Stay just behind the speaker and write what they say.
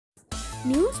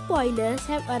new spoilers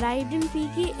have arrived in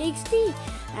PKXD,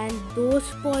 and those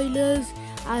spoilers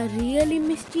are really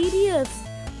mysterious.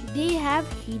 They have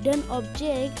hidden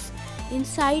objects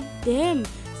inside them.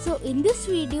 So in this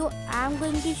video, I'm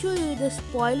going to show you the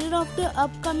spoiler of the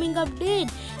upcoming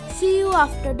update. See you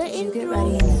after the intro. Did you get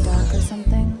ready in the dark or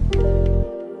something?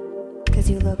 Cause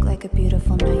you look like a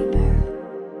beautiful nightmare.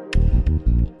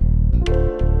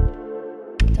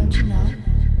 Don't you know?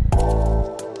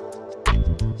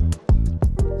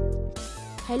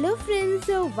 Hello friends,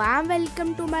 so warm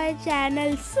welcome to my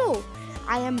channel. So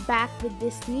I am back with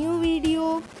this new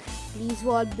video. Please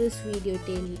watch this video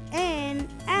till the end,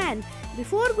 and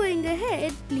before going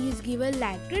ahead, please give a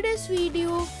like to this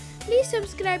video. Please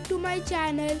subscribe to my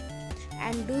channel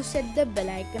and do set the bell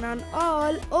icon on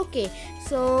all. Okay,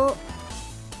 so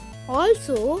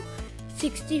also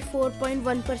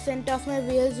 64.1% of my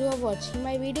viewers who are watching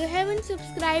my video haven't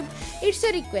subscribed. It's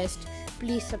a request.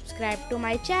 Please subscribe to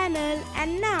my channel.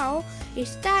 And now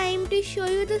it's time to show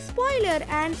you the spoiler,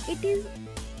 and it is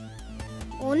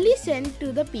only sent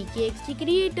to the PKXD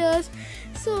creators.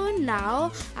 So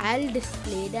now I'll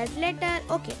display that letter.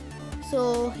 Okay,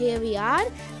 so here we are.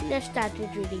 Let's start it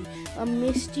reading. A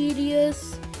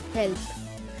mysterious help.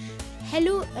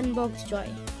 Hello UNBOXJOY.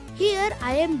 Here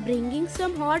I am bringing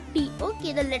some hot tea.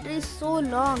 Okay, the letter is so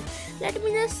long. Let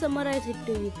me just summarize it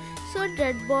to you. So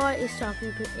that boy is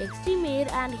talking to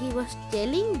XD and he was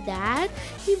telling that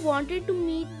he wanted to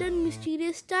meet the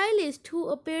mysterious stylist who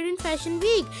appeared in Fashion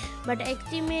Week. But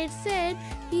XD said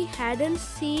he hadn't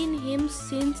seen him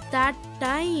since that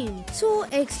time. So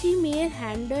XD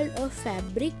handled a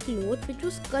fabric cloth which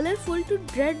was colorful to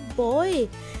Dread Boy.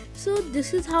 So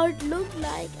this is how it looked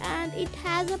like, and it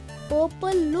has a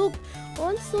purple look.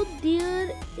 Also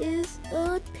there is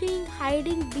a thing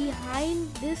hiding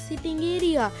behind this sitting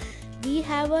area. We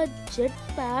have a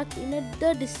jetpack in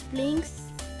the displaying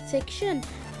section,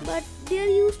 but there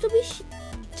used to be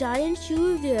giant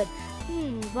shoes there.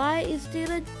 Why is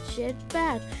there a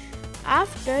jetpack?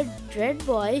 After Dread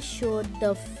Boy showed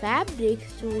the fabric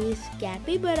to his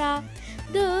capybara,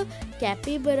 the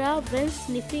capybara went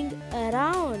sniffing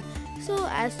around. So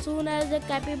as soon as the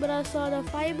capybara saw the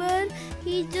fiber,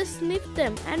 he just sniffed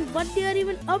them and what they are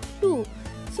even up to.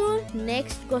 So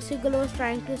next, Gossip Girl was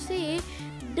trying to say,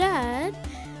 Dad,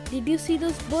 did you see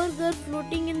those burgers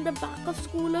floating in the back of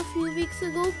school a few weeks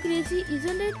ago? Crazy,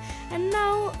 isn't it? And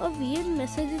now a weird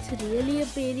message is really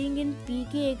appearing in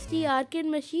PKXD arcade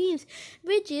machines,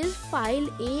 which is file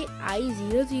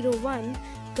AI001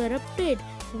 corrupted.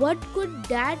 What could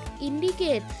that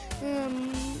indicate?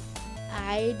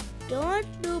 I don't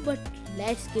know, but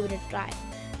let's give it a try.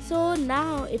 So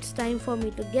now it's time for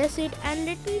me to guess it, and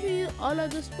let me show you all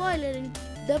of the spoiler in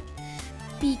the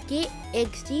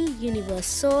PKXD universe.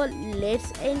 So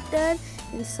let's enter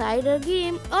inside our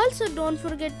game. Also don't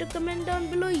forget to comment down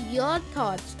below your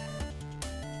thoughts.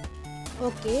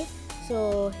 Okay,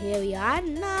 so here we are.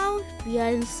 Now we are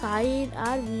inside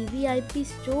our VVIP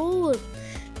store,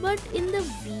 but in the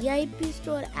VIP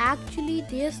store actually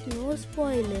there's no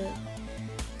spoiler,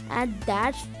 and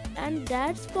that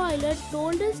spoiler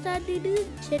told us that it is a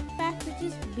jetpack which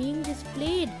is being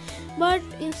displayed, but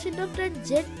instead of that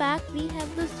jetpack we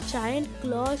have those giant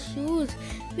claw shoes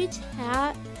which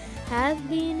has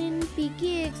been in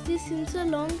PKXD since a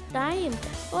long time.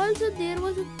 Also there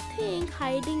was a thing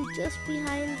hiding just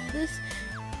behind this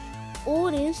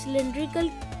orange cylindrical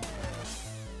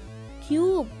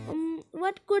cube.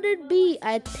 What could it be?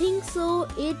 I think so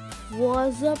it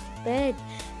was a pet,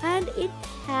 and it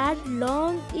had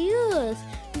long ears.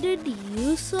 Did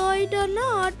you saw it or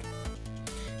not?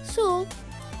 So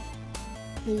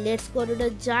let's go to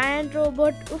the giant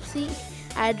robot. Oopsie,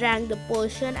 I drank the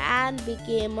potion and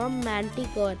became a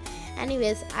manticore.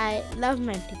 Anyways, I love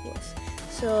manticores.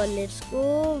 So let's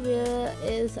go. Where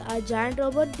is our giant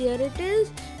robot? There it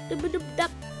is.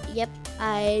 Yep,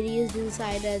 I reached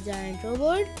inside a giant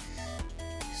robot.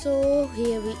 So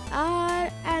here we are,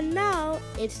 and now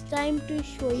it's time to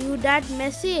show you that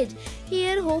message.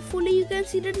 Here hopefully you can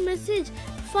see that message.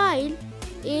 File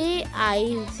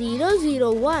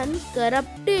AI001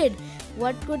 corrupted.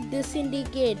 What could this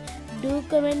indicate? Do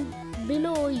comment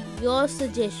below your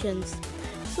suggestions.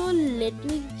 So let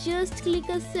me just click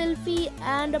a selfie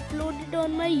and upload it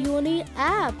on my Uni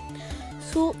app.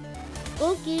 So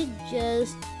okay,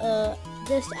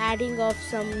 just adding off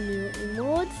some new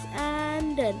emotes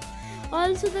and done.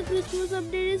 Also the Christmas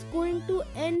update is going to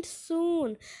end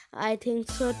soon. I think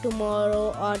so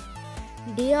tomorrow or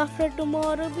day after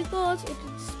tomorrow, because it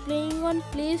is playing on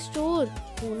Play Store.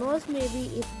 Who knows,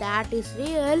 maybe if that is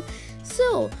real.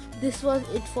 So this was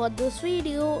it for this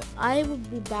video. I would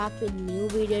be back with new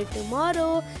video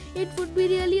tomorrow. It would be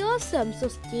really awesome, so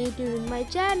stay tuned in my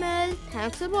channel.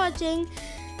 Thanks for watching.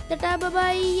 Tata, bye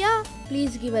bye. Yeah,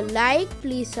 please give a like,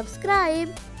 please subscribe.